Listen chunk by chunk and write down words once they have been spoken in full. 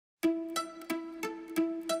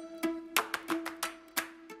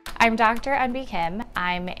I'm Dr. Eunbee Kim.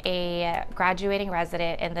 I'm a graduating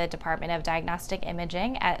resident in the Department of Diagnostic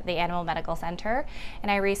Imaging at the Animal Medical Center,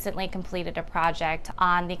 and I recently completed a project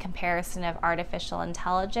on the comparison of artificial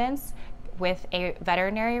intelligence with a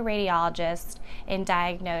veterinary radiologist in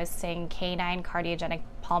diagnosing canine cardiogenic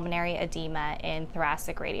pulmonary edema in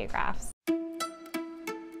thoracic radiographs.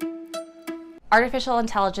 Artificial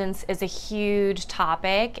intelligence is a huge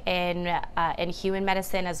topic in human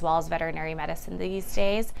medicine as well as veterinary medicine these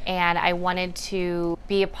days, and I wanted to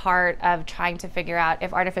be a part of trying to figure out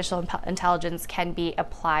if artificial intelligence can be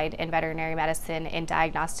applied in veterinary medicine in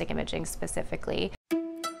diagnostic imaging specifically.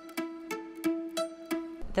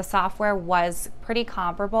 The software was pretty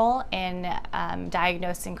comparable in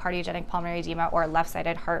diagnosing cardiogenic pulmonary edema or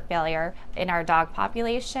left-sided heart failure in our dog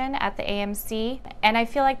population at the AMC. And I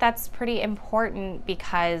feel like that's pretty important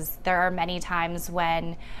because there are many times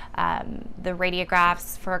when the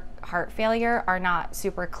radiographs for heart failure are not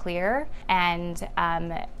super clear, and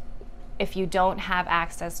if you don't have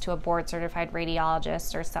access to a board-certified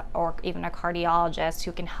radiologist or even a cardiologist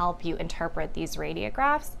who can help you interpret these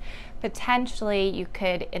radiographs, potentially you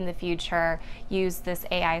could in the future use this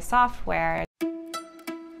AI software.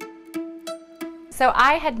 So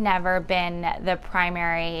I had never been the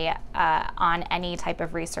primary on any type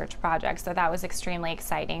of research project, so that was extremely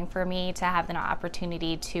exciting for me to have the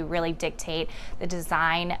opportunity to really dictate the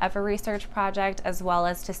design of a research project as well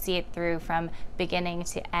as to see it through from beginning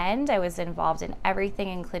to end. I was involved in everything,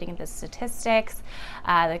 including the statistics,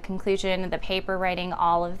 the conclusion, the paper writing,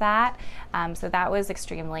 all of that. So that was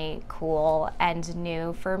extremely cool and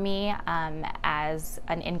new for me as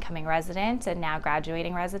an incoming resident and now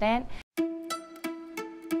graduating resident.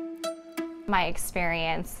 My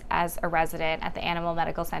experience as a resident at the Animal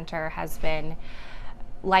Medical Center has been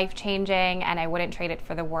life-changing, and I wouldn't trade it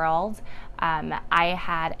for the world. I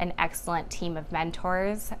had an excellent team of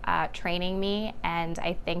mentors training me, and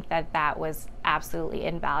I think that that was absolutely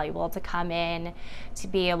invaluable to come in, to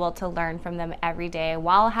be able to learn from them every day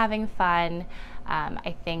while having fun.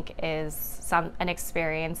 I think is an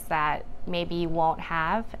experience that maybe you won't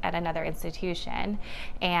have at another institution,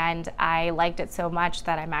 and I liked it so much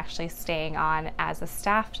that I'm actually staying on as a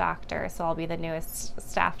staff doctor, so I'll be the newest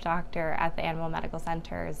staff doctor at the Animal Medical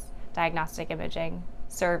Center's Diagnostic Imaging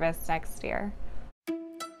Service next year.